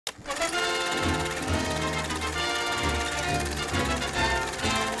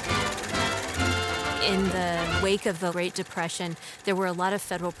In the wake of the Great Depression, there were a lot of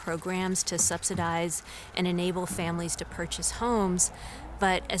federal programs to subsidize and enable families to purchase homes.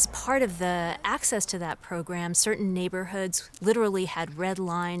 But as part of the access to that program, certain neighborhoods literally had red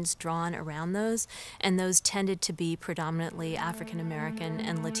lines drawn around those, and those tended to be predominantly African American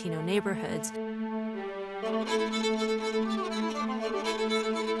and Latino neighborhoods.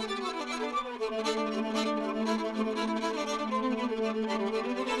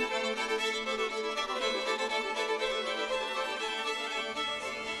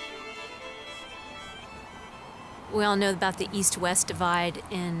 We all know about the East-West divide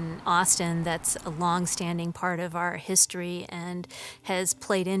in Austin. That's a long-standing part of our history and has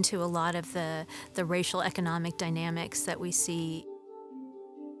played into a lot of the racial economic dynamics that we see.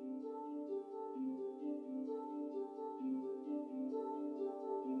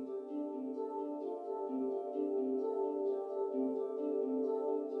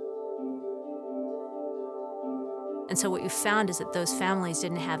 And so what you found is that those families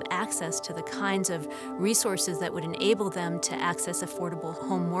didn't have access to the kinds of resources that would enable them to access affordable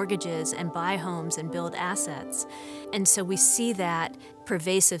home mortgages and buy homes and build assets. And so we see that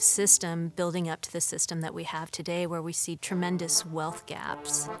pervasive system building up to the system that we have today, where we see tremendous wealth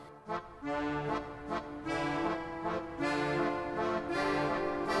gaps.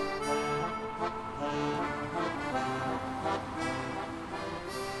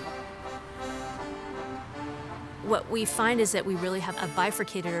 What we find is that we really have a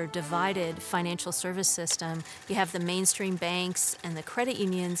bifurcated or divided financial service system. You have the mainstream banks and the credit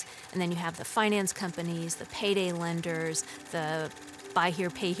unions, and then you have the finance companies, the payday lenders, the buy here,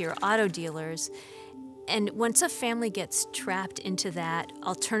 pay here auto dealers. And once a family gets trapped into that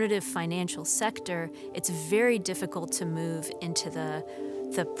alternative financial sector, it's very difficult to move into the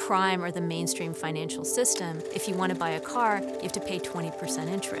prime or the mainstream financial system. If you want to buy a car, you have to pay 20%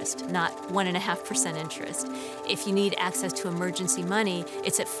 interest, not 1.5% interest. If you need access to emergency money,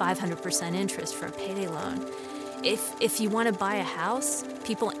 it's at 500% interest for a payday loan. If you want to buy a house,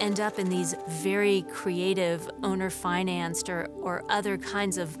 people end up in these very creative owner-financed or other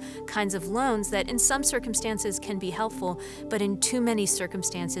kinds of loans that in some circumstances can be helpful, but in too many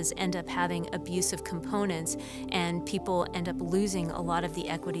circumstances end up having abusive components, and people end up losing a lot of the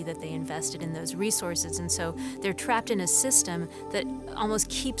equity that they invested in those resources. And so they're trapped in a system that almost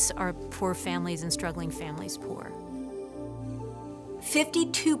keeps our poor families and struggling families poor.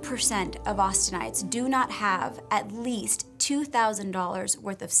 52% of Austinites do not have at least $2,000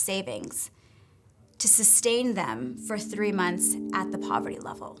 worth of savings to sustain them for 3 months at the poverty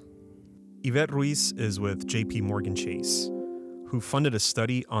level. Yvette Ruiz is with JP Morgan Chase, who funded a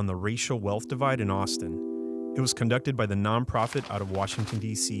study on the racial wealth divide in Austin. It was conducted by the nonprofit out of Washington,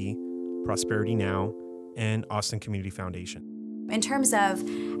 D.C., Prosperity Now, and Austin Community Foundation. In terms of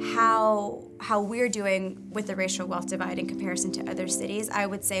how we're doing with the racial wealth divide in comparison to other cities, I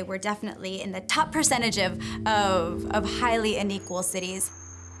would say we're definitely in the top percentage of highly unequal cities.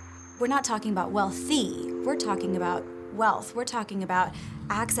 We're not talking about wealthy, we're talking about wealth. We're talking about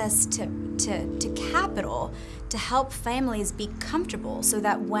access to capital to help families be comfortable so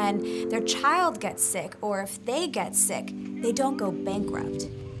that when their child gets sick or if they get sick, they don't go bankrupt.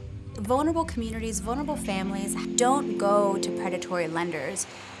 Vulnerable communities, vulnerable families don't go to predatory lenders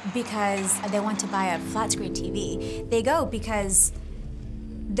because they want to buy a flat screen TV. They go because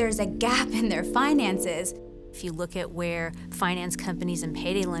there's a gap in their finances. If you look at where finance companies and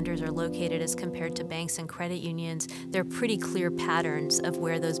payday lenders are located as compared to banks and credit unions, there are pretty clear patterns of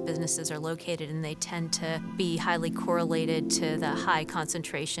where those businesses are located, and they tend to be highly correlated to the high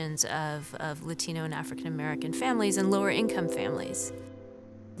concentrations of Latino and African American families and lower income families.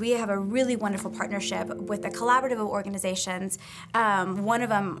 We have a really wonderful partnership with a collaborative of organizations. One of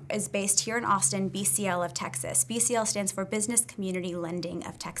them is based here in Austin, BCL of Texas. BCL stands for Business Community Lending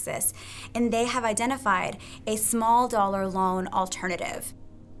of Texas. And they have identified a small dollar loan alternative.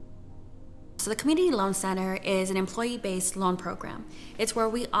 So the Community Loan Center is an employee-based loan program. It's where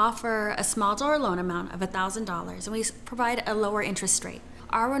we offer a small dollar loan amount of $1,000 and we provide a lower interest rate.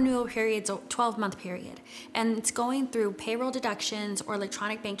 Our renewal period is a 12-month period, and it's going through payroll deductions or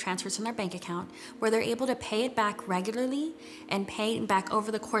electronic bank transfers from their bank account where they're able to pay it back regularly and pay it back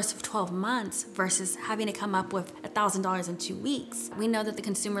over the course of 12 months versus having to come up with $1,000 in 2 weeks. We know that the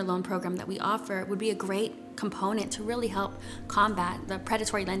consumer loan program that we offer would be a great component to really help combat the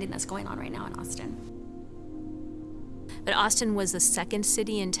predatory lending that's going on right now in Austin. But Austin was the second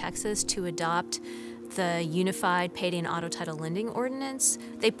city in Texas to adopt the Unified Payday and Auto Title Lending Ordinance.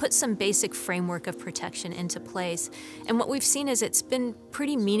 They put some basic framework of protection into place. And what we've seen is it's been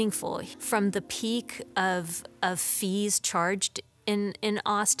pretty meaningful. From the peak of fees charged In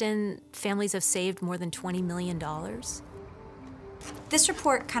Austin, families have saved more than $20 million. This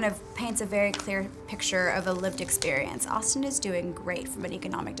report kind of paints a very clear picture of a lived experience. Austin is doing great from an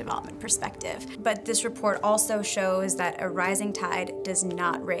economic development perspective, but this report also shows that a rising tide does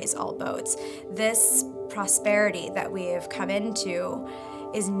not raise all boats. This prosperity that we have come into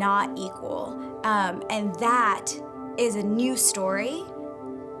is not equal, and that is a new story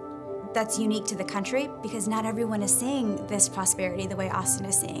that's unique to the country because not everyone is seeing this prosperity the way Austin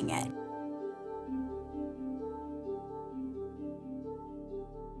is seeing it.